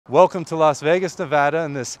Welcome to Las Vegas, Nevada,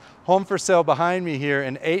 and this home for sale behind me here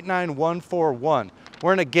in 89141.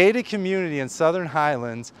 We're in a gated community in Southern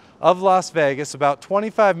Highlands of Las Vegas, about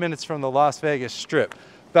 25 minutes from the Las Vegas Strip,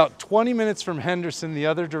 about 20 minutes from Henderson the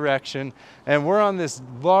other direction, and we're on this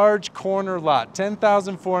large corner lot,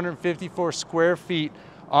 10,454 square feet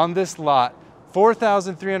on this lot,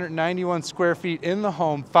 4,391 square feet in the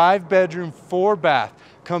home, 5-bedroom, 4-bath,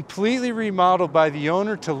 completely remodeled by the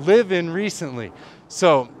owner to live in recently.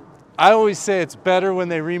 So I always say it's better when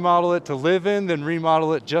they remodel it to live in than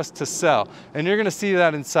remodel it just to sell. And you're gonna see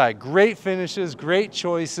that inside. Great finishes, great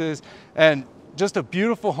choices, and just a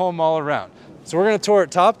beautiful home all around. So we're gonna tour it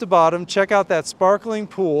top to bottom, check out that sparkling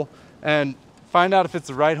pool, and find out if it's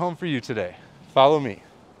the right home for you today. Follow me.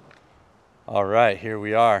 All right, here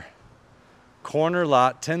we are. Corner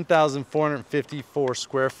lot, 10,454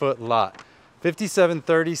 square foot lot.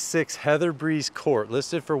 5736 Heather Breeze Court,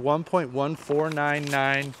 listed for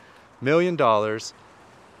 $1.1499 million.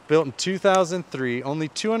 Built in 2003, only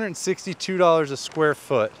 $262 a square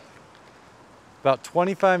foot. About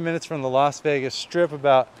 25 minutes from the Las Vegas Strip,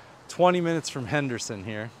 about 20 minutes from Henderson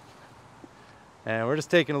here. And we're just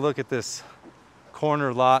taking a look at this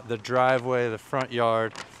corner lot, the driveway, the front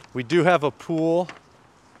yard. We do have a pool,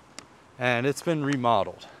 and it's been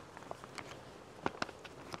remodeled.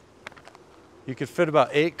 You could fit about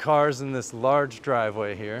 8 cars in this large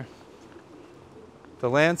driveway here. The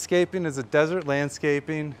landscaping is a desert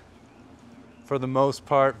landscaping for the most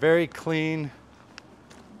part, very clean,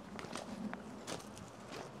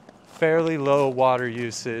 fairly low water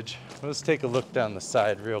usage. Let's take a look down the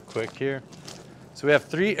side real quick here. So we have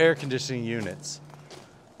 3 air conditioning units.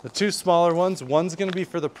 The 2 smaller ones, one's gonna be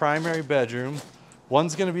for the primary bedroom,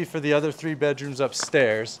 one's gonna be for the other 3 bedrooms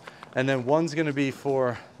upstairs, and then one's gonna be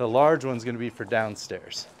for, the large one's gonna be for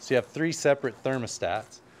downstairs. So you have 3 separate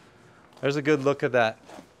thermostats. There's a good look at that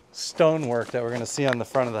stonework that we're gonna see on the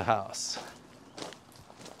front of the house.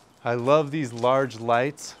 I love these large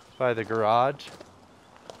lights by the garage.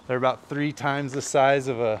 They're about 3 times the size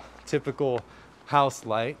of a typical house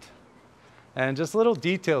light. And just little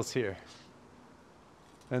details here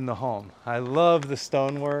in the home. I love the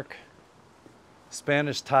stonework,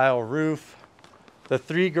 Spanish tile roof. The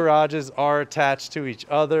 3 garages are attached to each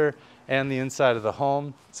other and the inside of the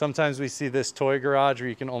home. Sometimes we see this toy garage where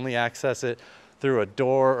you can only access it through a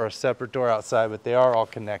door or a separate door outside, but they are all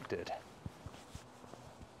connected.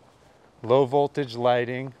 Low voltage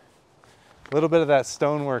lighting. A little bit of that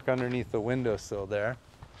stonework underneath the windowsill there.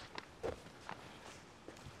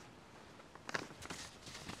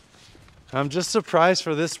 I'm just surprised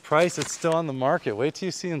for this price it's still on the market. Wait till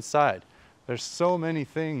you see inside. There's so many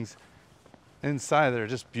things inside that are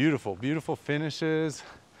just beautiful. Beautiful finishes,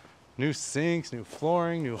 new sinks, new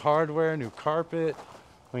flooring, new hardware, new carpet.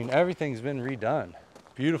 I mean, everything's been redone.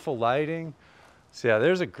 Beautiful lighting. So yeah,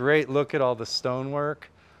 there's a great look at all the stonework.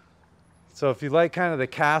 So if you like kind of the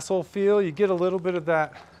castle feel, you get a little bit of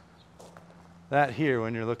that here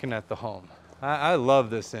when you're looking at the home. I love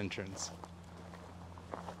this entrance.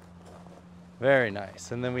 Very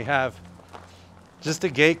nice. And then we have just a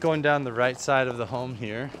gate going down the right side of the home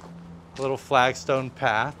here. A little flagstone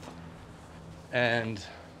path. And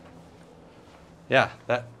yeah,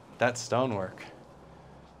 that stonework.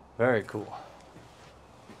 Very cool.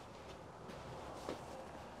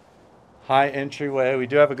 High entryway. We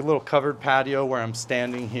do have a little covered patio where I'm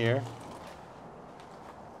standing here.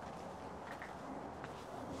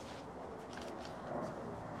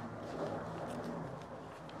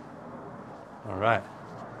 All right.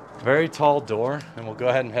 Very tall door, and we'll go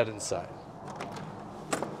ahead and head inside.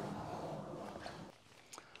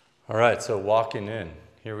 All right, so walking in,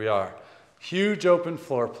 here we are. Huge open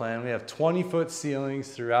floor plan. We have 20-foot ceilings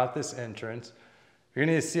throughout this entrance. You're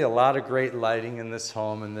gonna see a lot of great lighting in this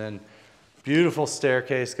home, and then beautiful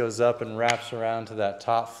staircase goes up and wraps around to that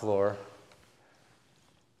top floor.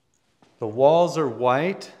 The walls are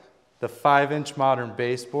white. The 5-inch modern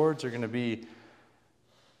baseboards are gonna be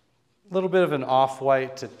a little bit of an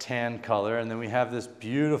off-white to tan color, and then we have this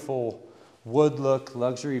beautiful wood look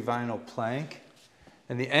luxury vinyl plank.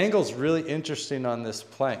 And the angle's really interesting on this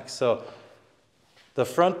plank. So the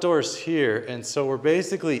front door's here, and so we're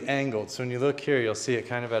basically angled. So when you look here, you'll see it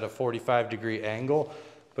kind of at a 45-degree angle.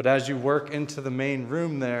 But as you work into the main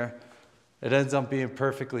room there, it ends up being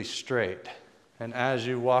perfectly straight. And as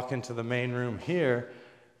you walk into the main room here,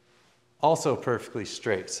 also perfectly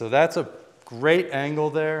straight. So that's a great angle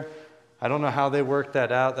there. I don't know how they worked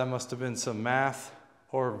that out. That must have been some math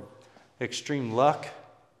or extreme luck.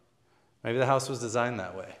 Maybe the house was designed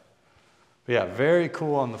that way. But yeah, very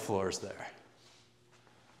cool on the floors there.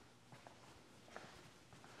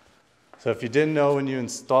 So if you didn't know, when you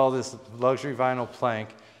install this luxury vinyl plank,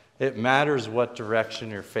 it matters what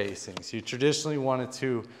direction you're facing. So you traditionally want it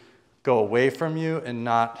to go away from you and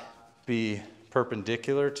not be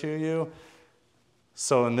perpendicular to you.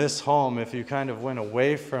 So in this home, if you kind of went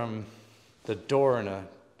away from the door in a,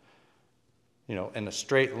 in a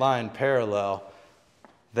straight line parallel,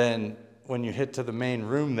 then when you hit to the main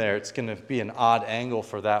room there, it's going to be an odd angle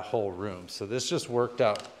for that whole room. So this just worked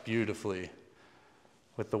out beautifully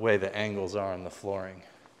with the way the angles are on the flooring.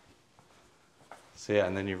 So yeah,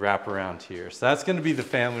 and then you wrap around here. So that's going to be the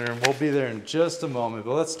family room. We'll be there in just a moment,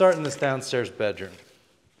 but let's start in this downstairs bedroom.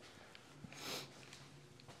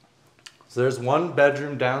 So there's one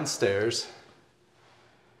bedroom downstairs,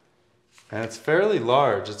 and it's fairly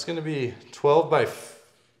large. It's going to be 12 by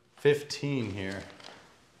 15 here.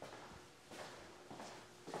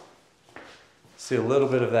 See a little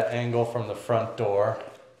bit of that angle from the front door.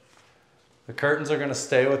 The curtains are going to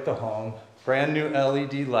stay with the home. Brand new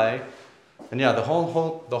LED light. And yeah, the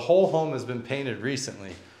whole home has been painted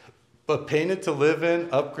recently. But painted to live in,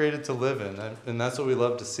 upgraded to live in. And that's what we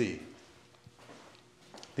love to see.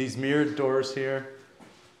 These mirrored doors here.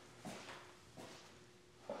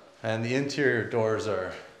 And the interior doors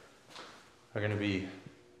are going to be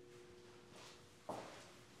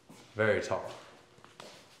very tall.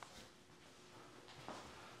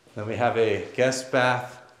 Then we have a guest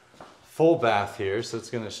bath, full bath here, so it's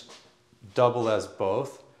going to double as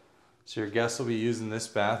both. So your guests will be using this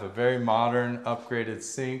bath, a very modern, upgraded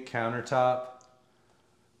sink, countertop.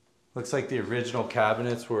 Looks like the original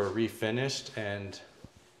cabinets were refinished and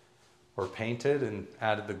were painted and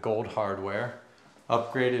added the gold hardware.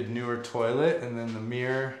 Upgraded, newer toilet, and then the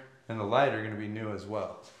mirror and the light are going to be new as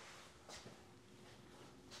well.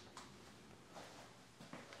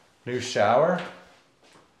 New shower.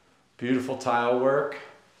 Beautiful tile work.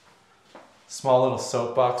 Small little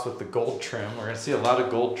soapbox with the gold trim. We're going to see a lot of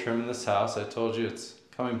gold trim in this house. I told you it's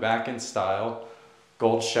coming back in style.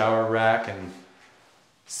 Gold shower rack and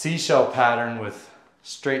seashell pattern with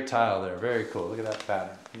straight tile there. Very cool. Look at that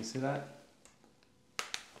pattern. Can you see that?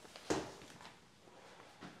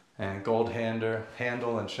 And gold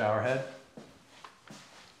handle and shower head.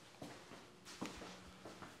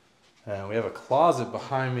 And we have a closet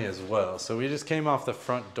behind me as well. So we just came off the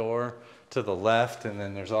front door to the left, and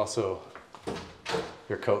then there's also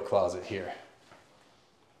your coat closet here.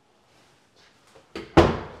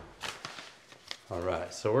 All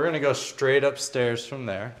right, so we're gonna go straight upstairs from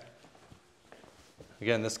there.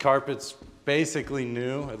 Again, this carpet's basically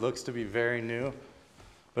new. It looks to be very new.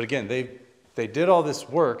 But again, they did all this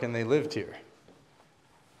work and they lived here.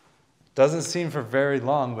 Doesn't seem for very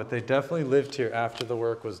long, but they definitely lived here after the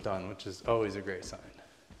work was done, which is always a great sign.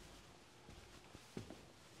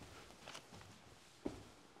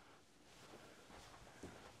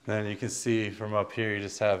 Then you can see from up here, you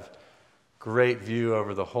just have great view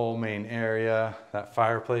over the whole main area, that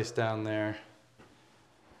fireplace down there,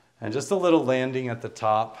 and just a little landing at the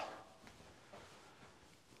top,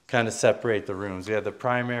 kind of separate the rooms. We have the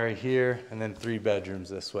primary here, and then 3 bedrooms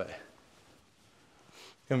this way.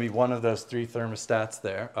 Gonna be one of those 3 thermostats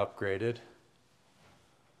there, upgraded.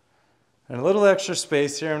 And a little extra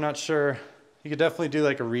space here, I'm not sure. You could definitely do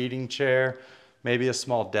like a reading chair, maybe a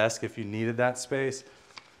small desk if you needed that space.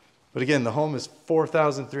 But again, the home is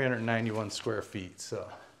 4,391 square feet, so.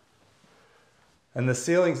 And the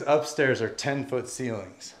ceilings upstairs are 10-foot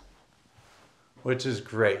ceilings, which is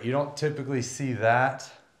great. You don't typically see that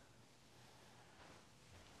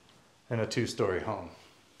in a 2-story home.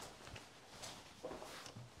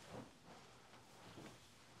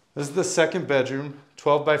 This is the second bedroom,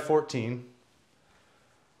 12 by 14.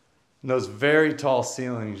 And those very tall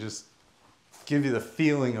ceilings just give you the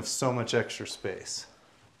feeling of so much extra space.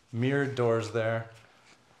 Mirrored doors there,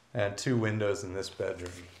 and 2 windows in this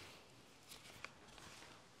bedroom.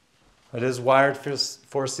 It is wired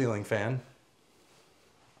for ceiling fan,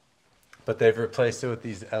 but they've replaced it with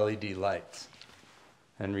these LED lights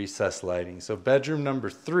and recessed lighting. So bedroom number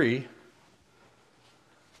 3,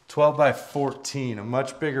 12 by 14, a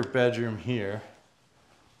much bigger bedroom here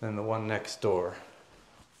than the one next door.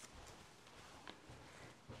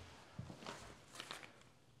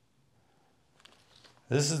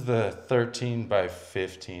 This is the 13 by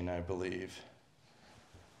 15, I believe.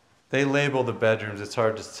 They label the bedrooms. It's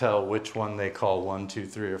hard to tell which one they call 1, 2,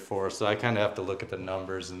 3, or 4. So I kind of have to look at the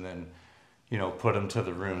numbers and then, put them to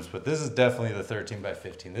the rooms. But this is definitely the 13 by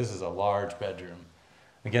 15. This is a large bedroom.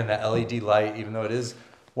 Again, that LED light, even though it is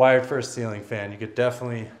wired for a ceiling fan, you could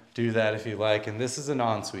definitely do that if you like. And this is an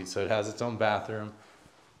ensuite, so it has its own bathroom.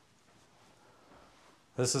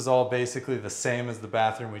 This is all basically the same as the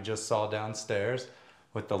bathroom we just saw downstairs,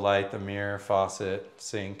 with the light, the mirror, faucet,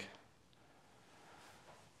 sink.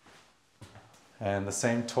 And the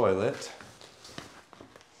same toilet.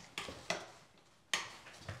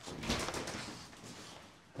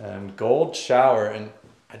 And gold shower, and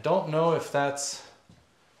I don't know if that's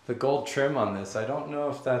the gold trim on this. I don't know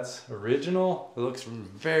if that's original. It looks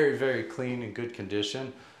very, very clean and good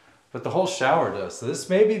condition, but the whole shower does. So this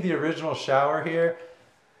may be the original shower here,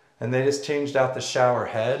 and they just changed out the shower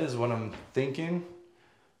head is what I'm thinking,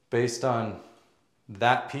 based on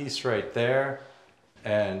that piece right there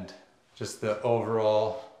and just the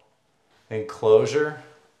overall enclosure.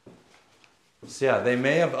 So yeah, they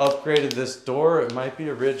may have upgraded this door. It might be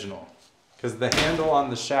original because the handle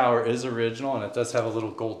on the shower is original and it does have a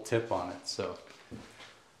little gold tip on it. So,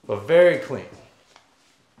 but very clean.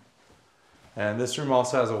 And this room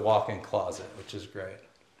also has a walk-in closet, which is great.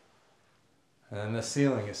 And then the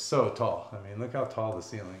ceiling is so tall. I mean, look how tall the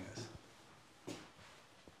ceiling is.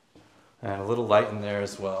 And a little light in there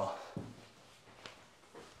as well.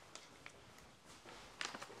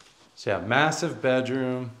 So yeah, massive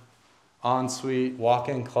bedroom, ensuite,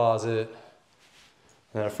 walk-in closet,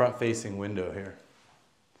 and a front-facing window here.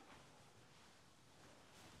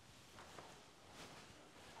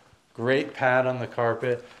 Great pad on the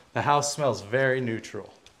carpet. The house smells very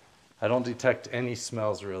neutral. I don't detect any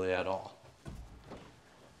smells really at all.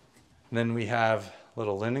 And then we have a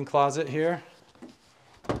little linen closet here.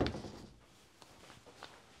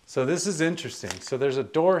 So this is interesting. So there's a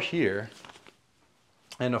door here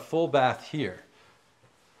and a full bath here.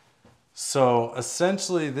 So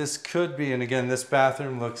essentially this could be, and again, this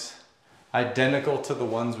bathroom looks identical to the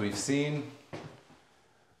ones we've seen.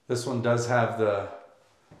 This one does have the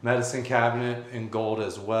medicine cabinet in gold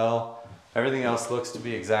as well. Everything else looks to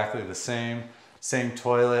be exactly the same. Same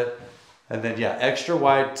toilet. And then yeah, extra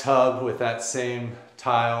wide tub with that same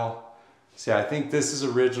tile. So yeah, I think this is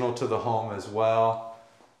original to the home as well.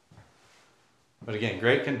 But again,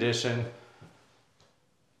 great condition.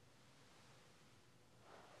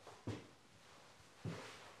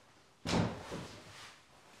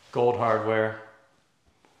 Gold hardware.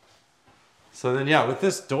 So then yeah, with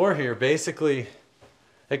this door here, basically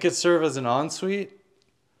it could serve as an ensuite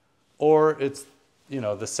or it's, you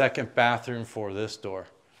know, the second bathroom for this door.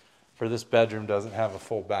 For this bedroom doesn't have a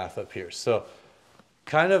full bath up here. So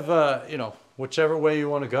kind of, you know, whichever way you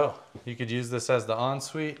want to go. You could use this as the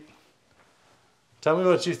ensuite. Tell me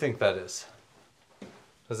what you think that is.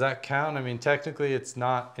 Does that count? I mean, technically it's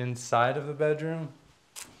not inside of the bedroom.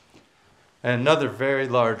 And another very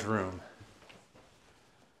large room.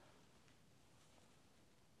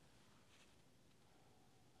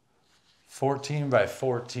 "14 by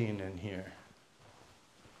 14 in here.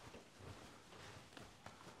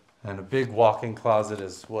 And a big walk-in closet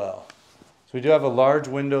as well. So we do have a large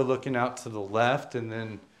window looking out to the left, and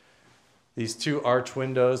then these two arch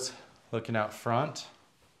windows looking out front.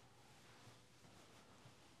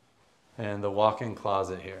 And the walk-in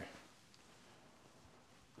closet here.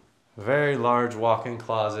 Very large walk-in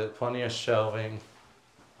closet, plenty of shelving.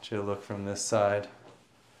 Should look from this side.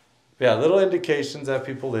 But yeah, little indications that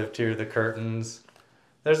people lived here. The curtains.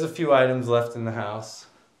 There's a few items left in the house.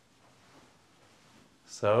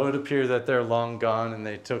 So it would appear that they're long gone and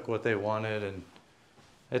they took what they wanted, and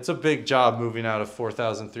it's a big job moving out of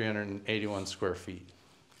 4,381 square feet.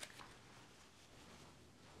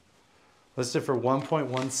 Listed for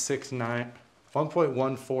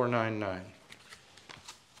 1.1499.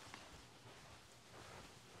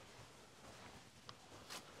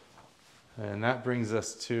 And that brings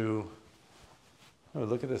us to, oh,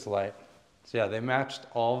 look at this light. So yeah, they matched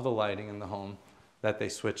all of the lighting in the home that they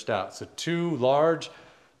switched out. So two large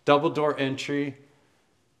double door entry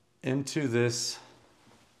into this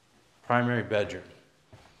primary bedroom.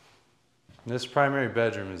 This primary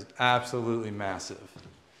bedroom is absolutely massive.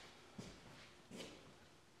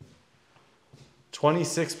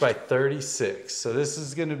 26 by 36. So this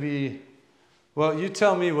is going to be, well, you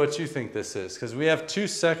tell me what you think this is, because we have two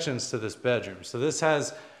sections to this bedroom. So this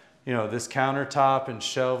has, you know, this countertop and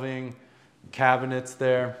shelving, cabinets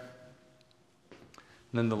there.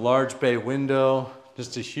 And then the large bay window,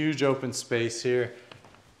 just a huge open space here.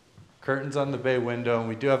 Curtains on the bay window, and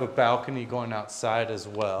we do have a balcony going outside as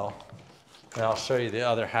well. And I'll show you the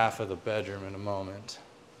other half of the bedroom in a moment.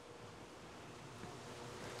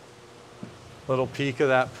 Little peek of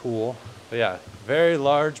that pool. But yeah, very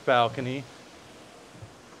large balcony.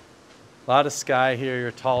 A lot of sky here.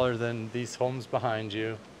 You're taller than these homes behind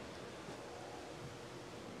you.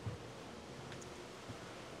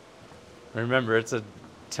 Remember, it's a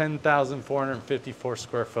 10,454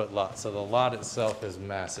 square foot lot, so the lot itself is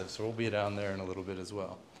massive. So we'll be down there in a little bit as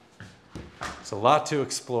well. So There's a lot to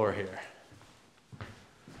explore here.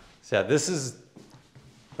 So yeah, this is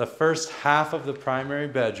the first half of the primary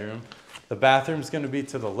bedroom. The bathroom's gonna be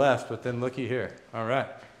to the left, but then looky here. All right,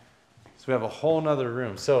 so we have a whole nother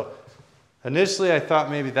room. So initially I thought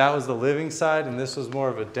maybe that was the living side and this was more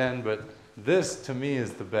of a den, but this to me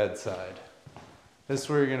is the bedside. This is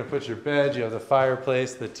where you're gonna put your bed. You have the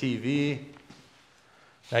fireplace, the TV.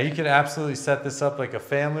 Now you can absolutely set this up like a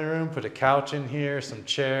family room, put a couch in here, some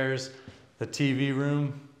chairs, the TV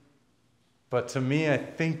room. But to me, I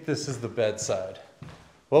think this is the bedside.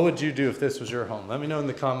 What would you do if this was your home? Let me know in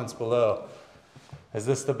the comments below. Is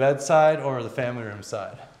this the bedside or the family room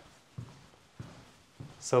side?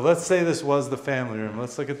 So let's say this was the family room.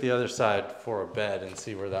 Let's look at the other side for a bed and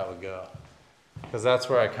see where that would go. Because that's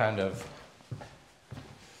where I kind of,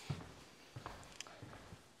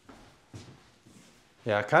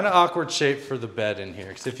 yeah, kind of awkward shape for the bed in here.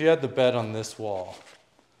 Because if you had the bed on this wall,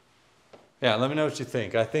 yeah, let me know what you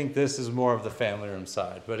think. I think this is more of the family room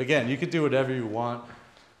side. But again, you could do whatever you want.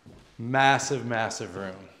 Massive, massive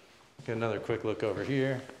room. Get another quick look over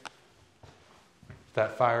here.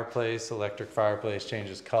 That fireplace, electric fireplace,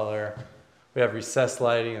 changes color. We have recessed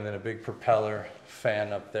lighting and then a big propeller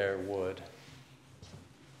fan up there, wood.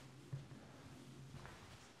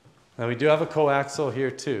 Now we do have a coaxial here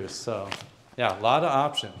too, so yeah, a lot of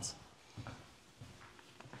options.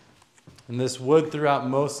 And this wood throughout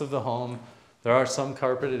most of the home. There are some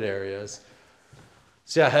carpeted areas.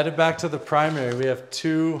 So yeah, headed back to the primary, we have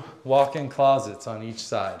 2 walk-in closets on each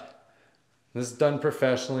side. This is done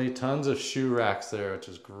professionally, tons of shoe racks there, which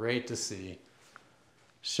is great to see.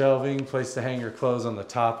 Shelving, place to hang your clothes on the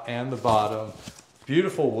top and the bottom.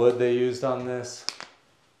 Beautiful wood they used on this.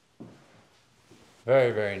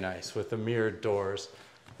 Very, very nice with the mirrored doors.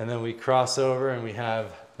 And then we cross over and we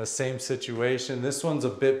have the same situation. This one's a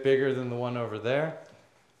bit bigger than the one over there.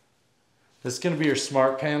 This is gonna be your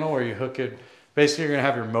smart panel where you hook it. Basically, you're gonna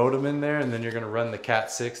have your modem in there and then you're gonna run the Cat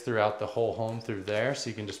 6 throughout the whole home through there, so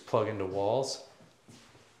you can just plug into walls.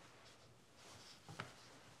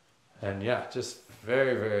 And yeah, just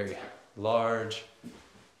very, very large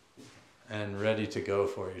and ready to go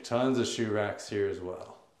for you. Tons of shoe racks here as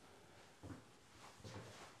well.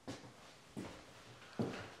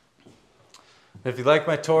 If you like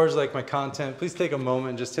my tours, like my content, please take a moment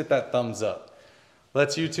and just hit that thumbs up.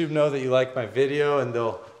 Lets YouTube know that you like my video and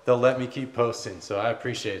they'll let me keep posting, so I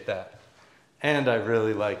appreciate that. And I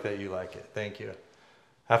really like that you like it. Thank you.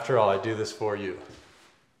 After all, I do this for you.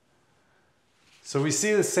 So we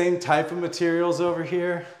see the same type of materials over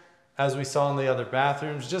here as we saw in the other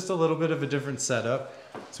bathrooms, just a little bit of a different setup.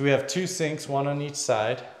 So we have 2 sinks, one on each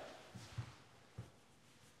side.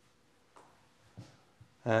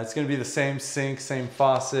 It's going to be the same sink, same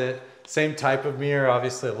faucet, same type of mirror,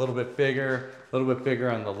 obviously a little bit bigger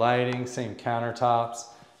on the lighting, same countertops,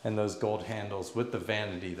 and those gold handles with the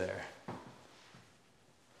vanity there.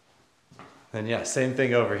 And yeah, same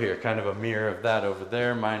thing over here, kind of a mirror of that over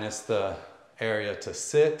there, minus the area to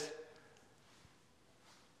sit.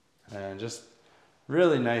 And just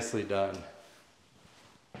really nicely done.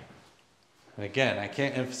 And again, I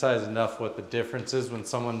can't emphasize enough what the difference is when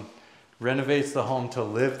someone renovates the home to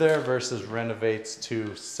live there versus renovates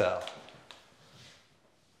to sell.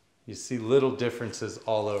 You see little differences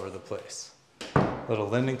all over the place. Little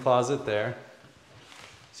linen closet there.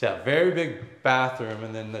 So yeah, very big bathroom,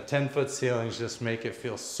 and then the 10-foot ceilings just make it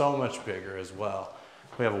feel so much bigger as well.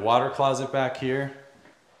 We have a water closet back here.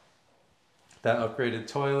 That upgraded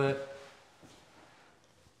toilet.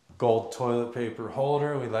 Gold toilet paper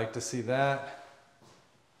holder, we like to see that.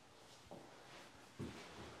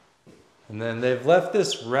 And then they've left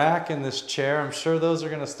this rack and this chair. I'm sure those are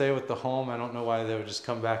gonna stay with the home. I don't know why they would just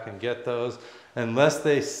come back and get those, unless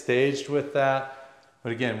they staged with that.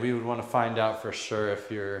 But again, we would want to find out for sure if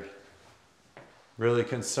you're really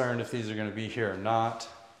concerned if these are going to be here or not.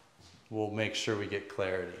 We'll make sure we get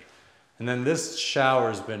clarity. And then this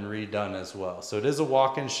shower's been redone as well. So it is a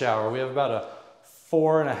walk-in shower. We have about a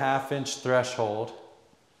 4.5-inch threshold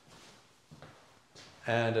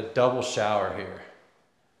and a double shower here.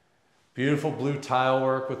 Beautiful blue tile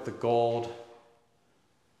work with the gold.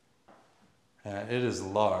 And it is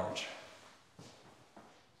large.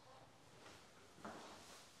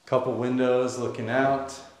 Couple windows looking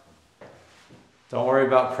out. Don't worry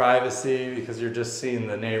about privacy because you're just seeing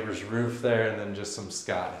the neighbor's roof there and then just some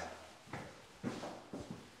sky.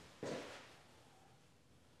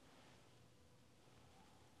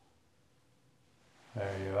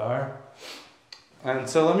 There you are. And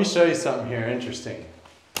so let me show you something here interesting.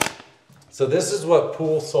 So this is what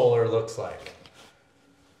pool solar looks like,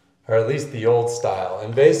 or at least the old style.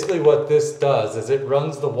 And basically what this does is it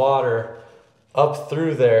runs the water up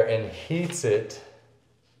through there and heats it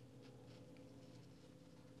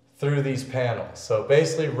through these panels. So it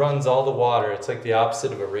basically runs all the water. It's like the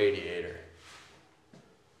opposite of a radiator.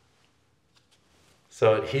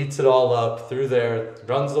 So it heats it all up through there,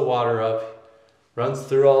 runs the water up, runs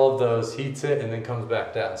through all of those, heats it, and then comes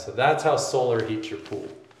back down. So that's how solar heats your pool,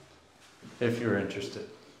 if you're interested.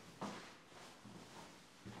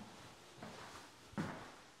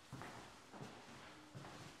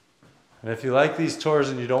 And if you like these tours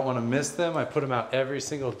and you don't want to miss them, I put them out every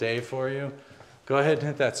single day for you. Go ahead and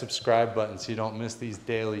hit that subscribe button so you don't miss these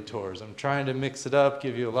daily tours. I'm trying to mix it up,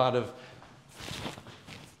 give you a lot of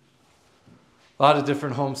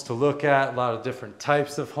different homes to look at, a lot of different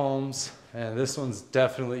types of homes, and this one's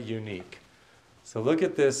definitely unique. So look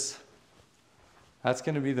at this. That's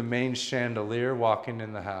going to be the main chandelier walking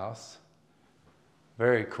in the house.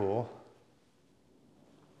 Very cool.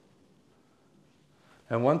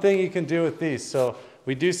 And one thing you can do with these, so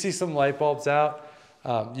we do see some light bulbs out.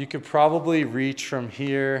 You could probably reach from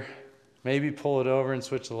here, maybe pull it over and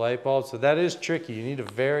switch the light bulbs. So that is tricky. You need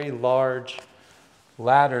a very large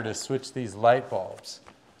ladder to switch these light bulbs.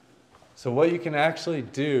 So what you can actually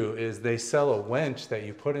do is they sell a winch that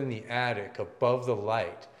you put in the attic above the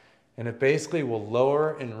light, and it basically will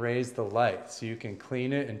lower and raise the light so you can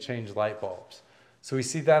clean it and change light bulbs. So we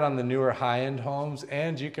see that on the newer high-end homes,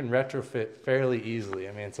 and you can retrofit fairly easily.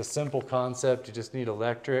 I mean, it's a simple concept. You just need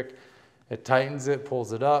electric. It tightens it,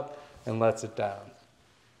 pulls it up, and lets it down.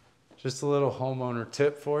 Just a little homeowner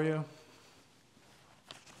tip for you.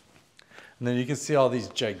 And then you can see all these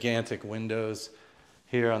gigantic windows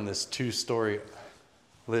here on this 2-story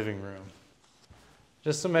living room.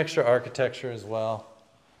 Just some extra architecture as well.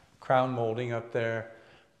 Crown molding up there.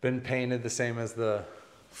 Been painted the same as the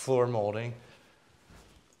floor molding.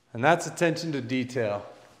 And that's attention to detail.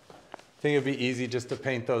 I think it'd be easy just to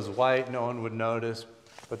paint those white, no one would notice,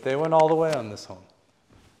 but they went all the way on this home.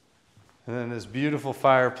 And then this beautiful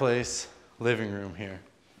fireplace living room here.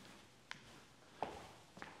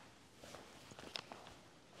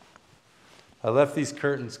 I left these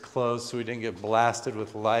curtains closed so we didn't get blasted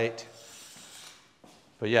with light.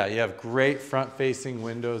 But yeah, you have great front-facing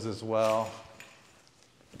windows as well.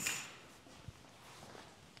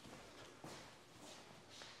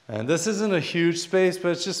 And this isn't a huge space, but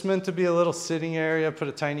it's just meant to be a little sitting area. Put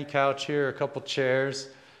a tiny couch here, a couple chairs.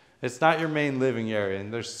 It's not your main living area,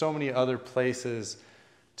 and there's so many other places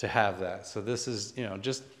to have that. So this is, you know,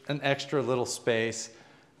 just an extra little space.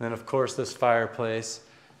 And then of course this fireplace.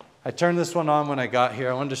 I turned this one on when I got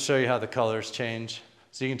here. I wanted to show you how the colors change.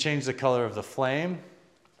 So you can change the color of the flame.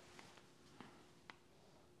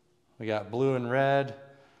 We got blue and red,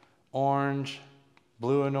 orange,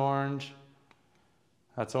 blue and orange.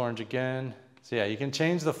 That's orange again. So yeah, you can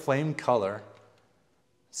change the flame color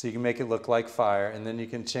so you can make it look like fire, and then you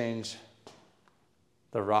can change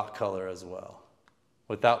the rock color as well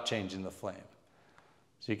without changing the flame.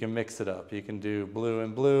 So you can mix it up. You can do blue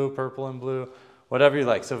and blue, purple and blue, whatever you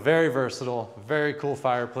like. So very versatile, very cool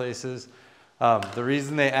fireplaces. The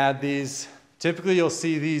reason they add these, typically you'll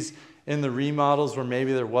see these in the remodels where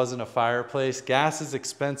maybe there wasn't a fireplace. Gas is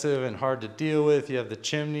expensive and hard to deal with. You have the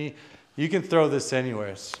chimney. You can throw this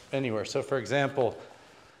anywhere. So for example,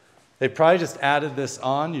 they probably just added this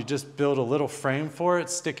on. You just build a little frame for it,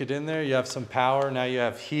 stick it in there. You have some power. Now you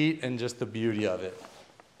have heat and just the beauty of it.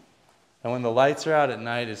 And when the lights are out at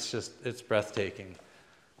night, it's breathtaking.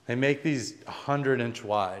 They make these 100-inch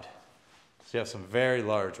wide. So you have some very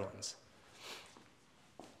large ones.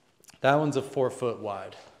 That one's a 4-foot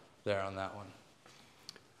wide there on that one.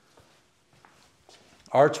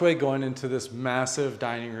 Archway going into this massive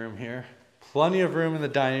dining room here. Plenty of room in the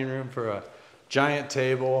dining room for a giant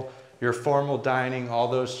table, your formal dining, all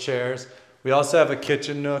those chairs. We also have a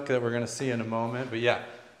kitchen nook that we're going to see in a moment. But yeah,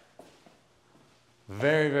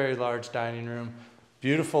 very, very large dining room.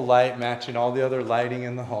 Beautiful light matching all the other lighting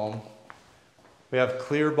in the home. We have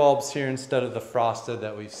clear bulbs here instead of the frosted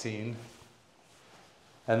that we've seen.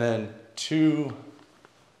 And then 2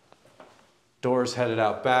 doors headed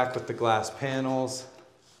out back with the glass panels.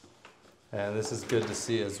 And this is good to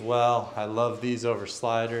see as well. I love these over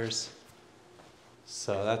sliders.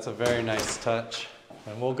 So that's a very nice touch.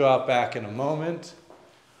 And we'll go out back in a moment.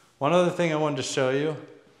 One other thing I wanted to show you.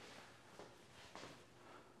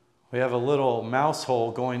 We have a little mouse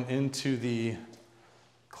hole going into the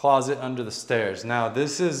closet under the stairs. Now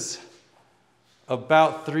this is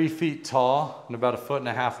about 3 feet tall and about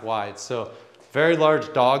 1.5 feet wide. So very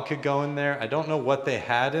large dog could go in there. I don't know what they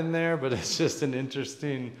had in there, but it's just an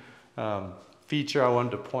interesting feature I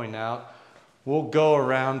wanted to point out. We'll go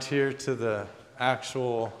around here to the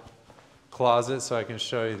actual closet so I can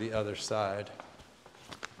show you the other side.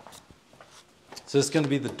 So this is going to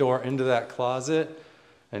be the door into that closet.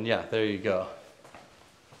 And yeah, there you go.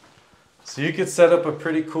 So you could set up a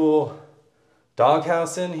pretty cool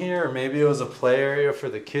doghouse in here, or maybe it was a play area for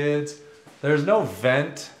the kids. There's no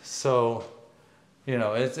vent, so you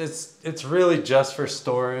know, it's really just for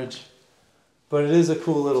storage, but it is a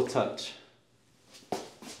cool little touch.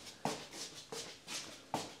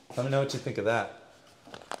 Let me know what you think of that.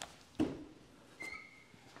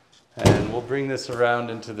 And we'll bring this around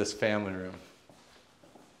into this family room.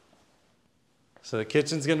 So the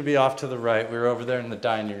kitchen's going to be off to the right. We're over there in the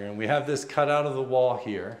dining room. We have this cut out of the wall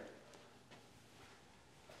here.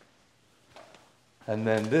 And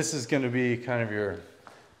then this is going to be kind of your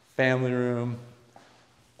family room,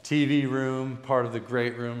 TV room, part of the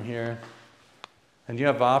great room here. And you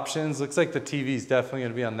have options. Looks like the TV is definitely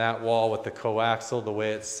going to be on that wall with the coaxial, the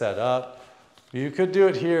way it's set up. You could do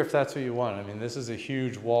it here if that's what you want. I mean, this is a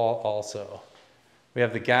huge wall also. We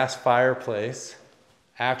have the gas fireplace,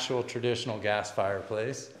 actual traditional gas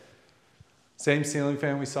fireplace. Same ceiling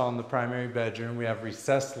fan we saw in the primary bedroom. We have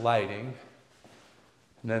recessed lighting.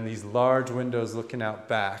 And then these large windows looking out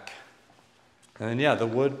back. And then yeah, the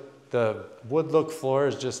wood look floor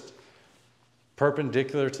is just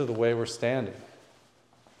perpendicular to the way we're standing.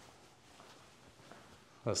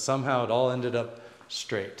 Well, somehow it all ended up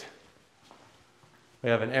straight.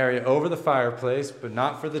 We have an area over the fireplace, but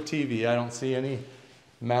not for the TV. I don't see any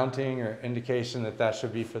mounting or indication that that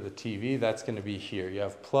should be for the TV. That's going to be here. You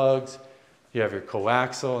have plugs, you have your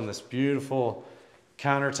coaxial, and this beautiful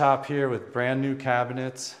countertop here with brand new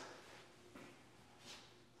cabinets.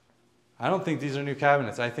 I don't think these are new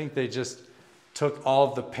cabinets. I think they just took all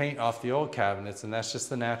of the paint off the old cabinets, and that's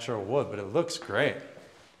just the natural wood, but it looks great.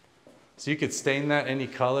 So you could stain that any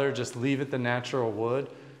color, just leave it the natural wood,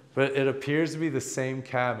 but it appears to be the same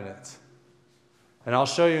cabinets. And I'll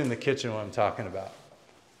show you in the kitchen what I'm talking about.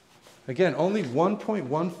 Again, only 1.149,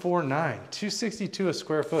 $262 a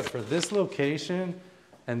square foot for this location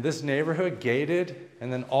and this neighborhood, gated,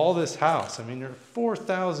 and then all this house. I mean, they're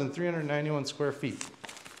 4,391 square feet.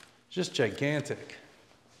 Just gigantic.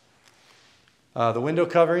 The window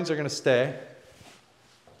coverings are going to stay.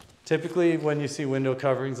 Typically, when you see window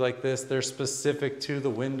coverings like this, they're specific to the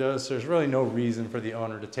windows, so there's really no reason for the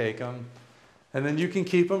owner to take them. And then you can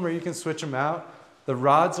keep them or you can switch them out. The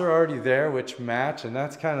rods are already there, which match, and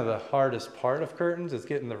that's kind of the hardest part of curtains, is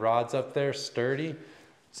getting the rods up there sturdy.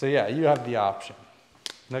 So yeah, you have the option.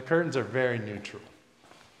 And the curtains are very neutral.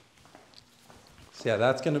 So yeah,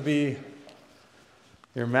 that's going to be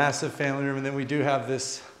your massive family room. And then we do have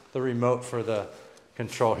the remote for the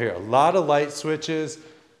control here. A lot of light switches.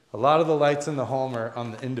 A lot of the lights in the home are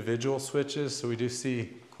on the individual switches, so we do see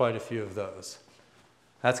quite a few of those.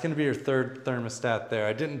 That's going to be your third thermostat there.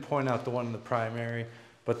 I didn't point out the one in the primary,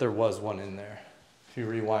 but there was one in there. If you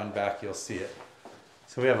rewind back, you'll see it.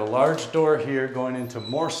 So we have a large door here going into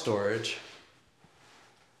more storage.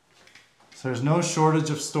 So there's no shortage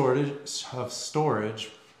of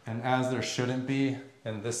storage, and as there shouldn't be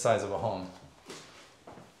in this size of a home.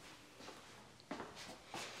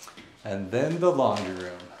 And then the laundry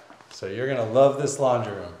room. So you're gonna love this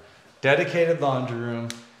laundry room. Dedicated laundry room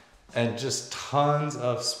and just tons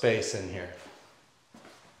of space in here.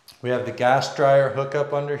 We have the gas dryer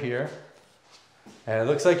hookup under here. And it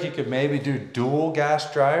looks like you could maybe do dual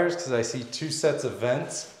gas dryers because I see 2 sets of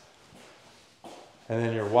vents. And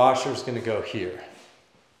then your washer is gonna go here.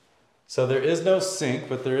 So there is no sink,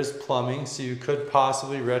 but there is plumbing, so you could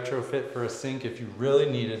possibly retrofit for a sink if you really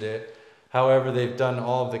needed it. However, they've done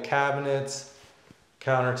all of the cabinets,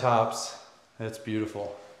 countertops, and it's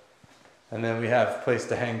beautiful. And then we have a place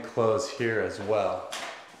to hang clothes here as well.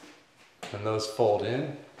 And those fold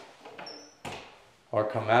in or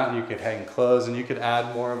come out, and you could hang clothes, and you could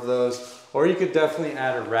add more of those. Or you could definitely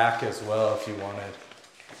add a rack as well if you wanted.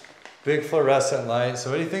 Big fluorescent light. So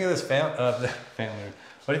what do you think of this family room?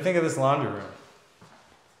 What do you think of this laundry room?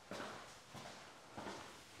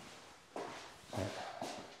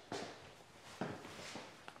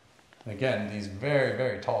 Again, these very,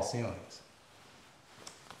 very tall ceilings.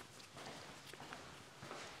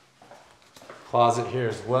 Closet here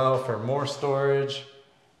as well for more storage,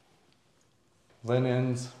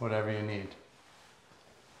 linens, whatever you need.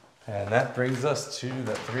 And that brings us to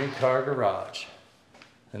the 3-car garage.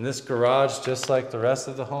 And this garage, just like the rest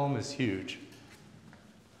of the home, is huge.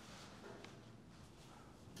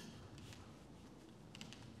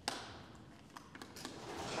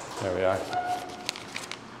 There we are.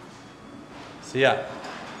 So yeah,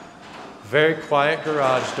 very quiet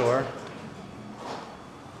garage door.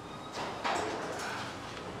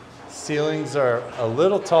 Ceilings are a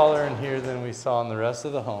little taller in here than we saw in the rest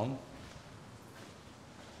of the home.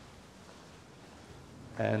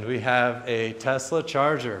 And we have a Tesla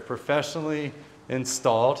charger professionally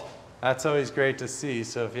installed. That's always great to see.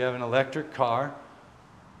 So if you have an electric car,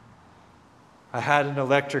 I had an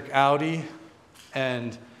electric Audi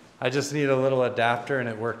and I just need a little adapter and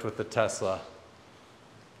it worked with the Tesla.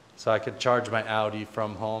 So I could charge my Audi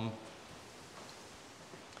from home.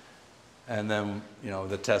 And then, you know,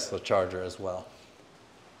 the Tesla charger as well.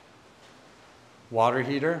 Water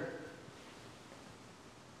heater.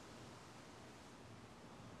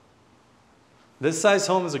 This size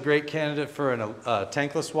home is a great candidate for a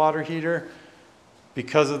tankless water heater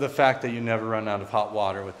because of the fact that you never run out of hot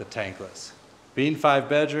water with the tankless. Being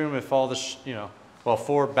 5-bedroom, if all the,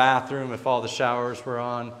 4-bathroom, if all the showers were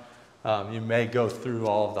on, you may go through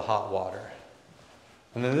all of the hot water.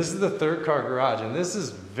 And then this is the 3rd-car garage, and this is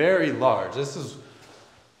very large. This is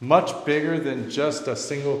much bigger than just a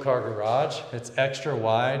single-car garage. It's extra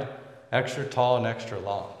wide, extra tall, and extra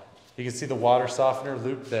long. You can see the water softener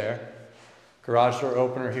loop there. Garage door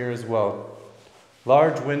opener here as well.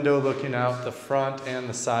 Large window looking out the front and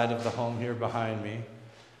the side of the home here behind me.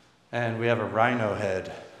 And we have a rhino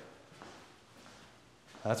head.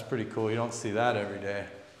 That's pretty cool. You don't see that every day.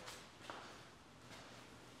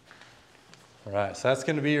 All right, so that's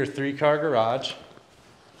going to be your 3-car garage.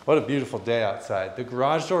 What a beautiful day outside. The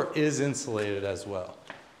garage door is insulated as well.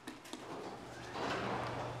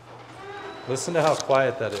 Listen to how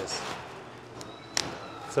quiet that is.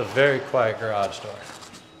 It's a very quiet garage door.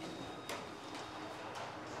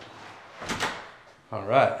 All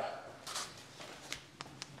right.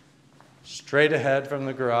 Straight ahead from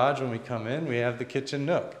the garage when we come in, we have the kitchen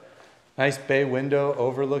nook. Nice bay window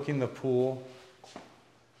overlooking the pool.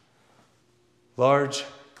 Large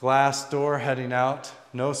glass door heading out.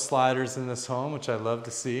 No sliders in this home, which I love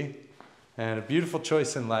to see. And a beautiful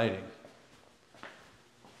choice in lighting.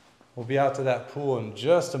 We'll be out to that pool in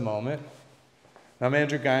just a moment. I'm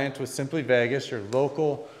Andrew Guiant with Simply Vegas, your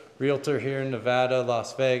local realtor here in Nevada,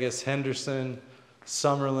 Las Vegas, Henderson,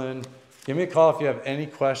 Summerlin. Give me a call if you have any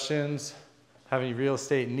questions, have any real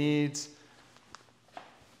estate needs.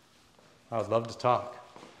 I would love to talk.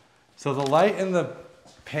 So the light in the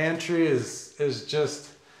pantry is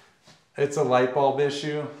just, it's a light bulb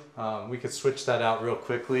issue. We could switch that out real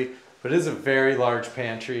quickly, but it is a very large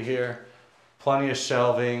pantry here. Plenty of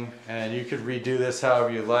shelving, and you could redo this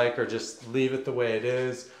however you like or just leave it the way it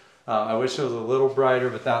is. I wish it was a little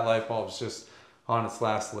brighter, but that light bulb's just on its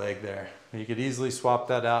last leg there. You could easily swap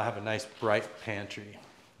that out, have a nice bright pantry.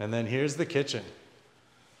 And then here's the kitchen.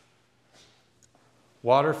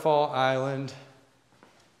 Waterfall island,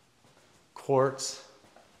 quartz,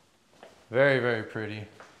 very, very pretty.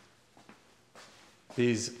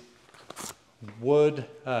 These wood,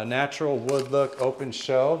 natural wood look open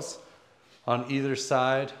shelves on either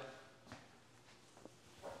side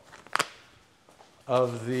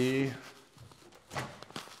of the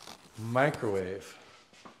microwave.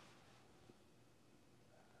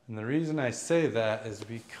 And the reason I say that is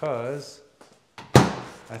because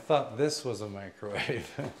I thought this was a microwave.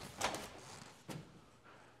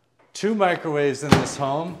 2 microwaves in this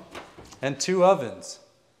home and 2 ovens.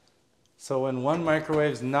 So when one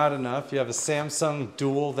microwave's not enough, you have a Samsung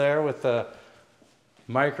dual there with a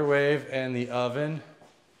microwave and the oven.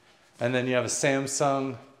 And then you have a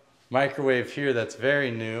Samsung microwave here that's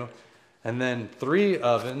very new. And then 3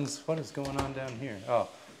 ovens. What is going on down here? Oh,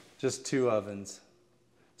 just 2 ovens.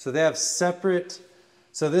 So they have separate,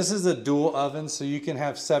 so this is a dual oven, so you can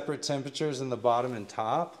have separate temperatures in the bottom and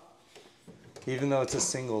top, even though it's a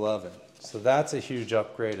single oven. So that's a huge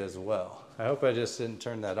upgrade as well. I hope I just didn't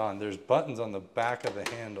turn that on. There's buttons on the back of the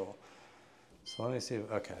handle. So let me see,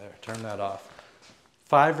 okay, there, turn that off.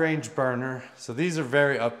 5-range burner, so these are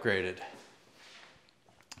very upgraded.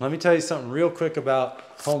 Let me tell you something real quick about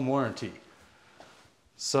home warranty.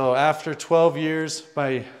 So after 12 years,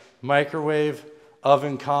 my microwave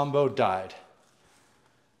oven combo died.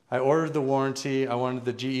 I ordered the warranty. I wanted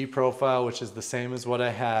the GE profile, which is the same as what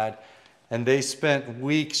I had. And they spent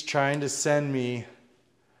weeks trying to send me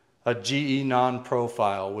a GE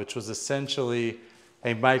non-profile, which was essentially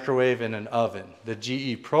a microwave and an oven. The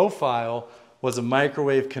GE profile was a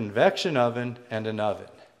microwave convection oven and an oven.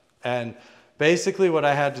 And basically what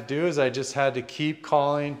I had to do is I just had to keep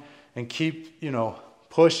calling and keep,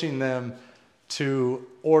 pushing them to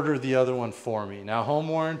order the other one for me. Now, home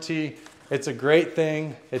warranty, it's a great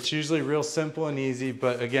thing. It's usually real simple and easy,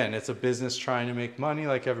 but again, it's a business trying to make money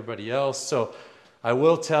like everybody else. So I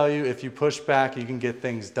will tell you, if you push back, you can get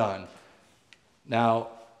things done. Now,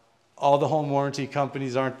 all the home warranty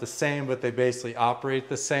companies aren't the same, but they basically operate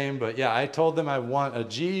the same. But yeah, I told them I want a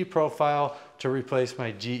GE profile to replace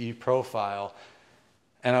my GE profile.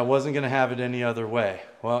 and I wasn't gonna have it any other way.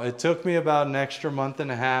 Well, it took me about an extra month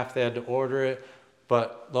and a half. They had to order it,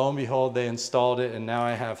 but lo and behold, they installed it, and now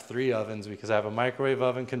I have 3 ovens because I have a microwave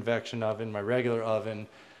oven, convection oven, my regular oven,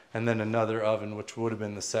 and then another oven, which would have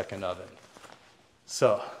been the second oven.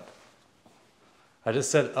 So, I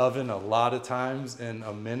just said oven a lot of times in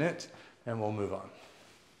a minute, and we'll move on.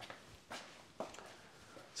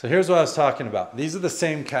 So here's what I was talking about. These are the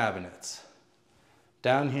same cabinets.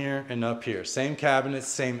 Down here and up here. Same cabinets,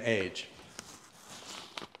 same age.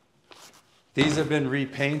 These have been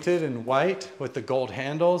repainted in white with the gold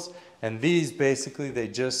handles, and these basically, they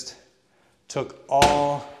just took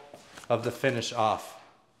all of the finish off.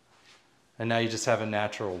 And now you just have a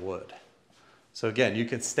natural wood. So again, you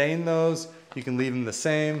can stain those, you can leave them the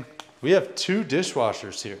same. We have 2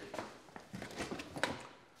 dishwashers here.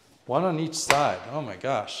 1 on each side. Oh my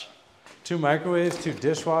gosh. 2 microwaves, 2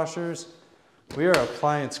 dishwashers. We are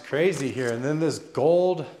appliance crazy here. And then this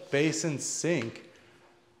gold basin sink.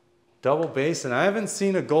 Double basin. I haven't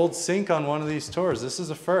seen a gold sink on one of these tours. This is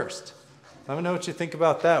a first. Let me know what you think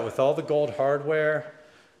about that with all the gold hardware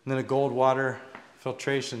and then a gold water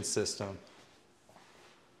filtration system.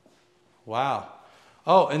 Wow.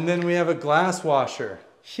 Oh, and then we have a glass washer.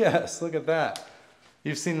 Yes, look at that.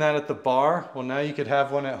 You've seen that at the bar. Well, now you could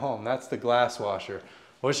have one at home. That's the glass washer.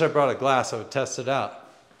 I wish I brought a glass. I would test it out.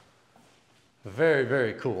 Very,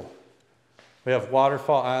 very cool. We have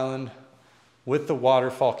waterfall island with the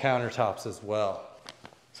waterfall countertops as well.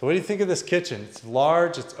 So what do you think of this kitchen? It's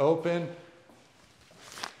large, it's open.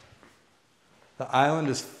 The island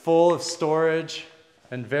is full of storage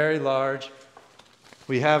and very large.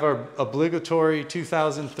 We have our obligatory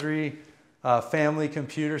 2003 family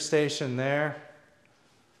computer station there,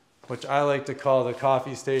 which I like to call the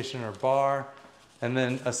coffee station or bar, and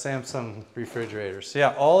then a Samsung refrigerator. So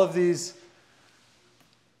yeah, all of these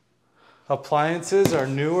appliances are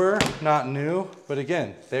newer, not new, but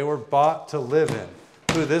again, they were bought to live in.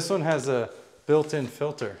 Ooh, this one has a built-in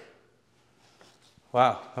filter.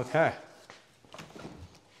 Wow, okay.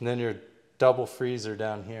 And then your double freezer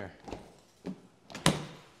down here.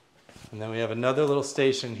 And then we have another little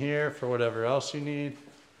station here for whatever else you need.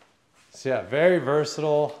 So yeah, very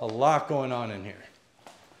versatile, a lot going on in here.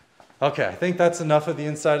 Okay, I think that's enough of the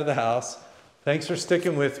inside of the house. Thanks for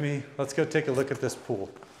sticking with me. Let's go take a look at this pool.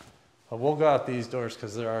 We'll go out these doors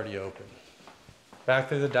because they're already open. Back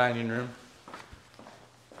to the dining room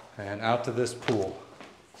and out to this pool.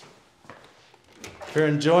 If you're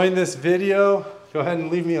enjoying this video, go ahead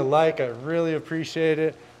and leave me a like. I really appreciate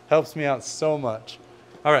it. Helps me out so much.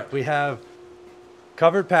 All right, we have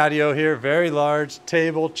covered patio here, very large,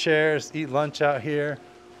 table, chairs, eat lunch out here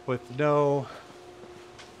with no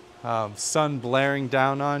sun blaring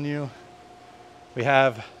down on you. We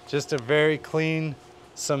have just a very clean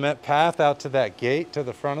cement path out to that gate to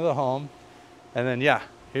the front of the home. And then yeah,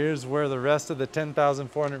 here's where the rest of the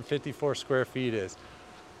 10,454 square feet is.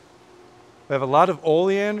 We have a lot of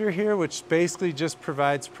oleander here, which basically just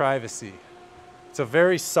provides privacy. It's a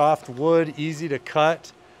very soft wood, easy to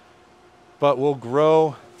cut, but will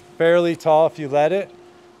grow fairly tall if you let it.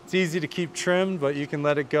 It's easy to keep trimmed, but you can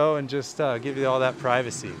let it go and just give you all that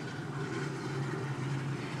privacy.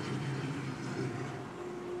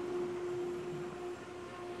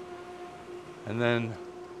 And then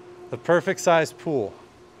the perfect size pool.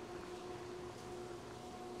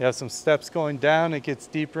 You have some steps going down, it gets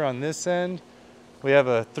deeper on this end. We have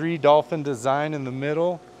a 3 dolphin design in the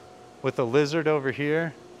middle with a lizard over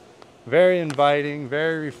here. Very inviting,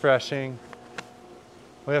 very refreshing.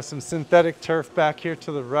 We have some synthetic turf back here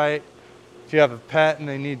to the right. If you have a pet and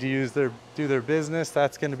they need to do their business,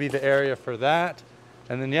 that's going to be the area for that.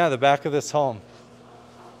 And then yeah, the back of this home.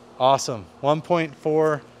 Awesome.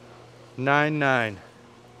 1.499.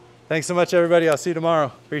 Thanks so much, everybody. I'll see you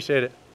tomorrow. Appreciate it.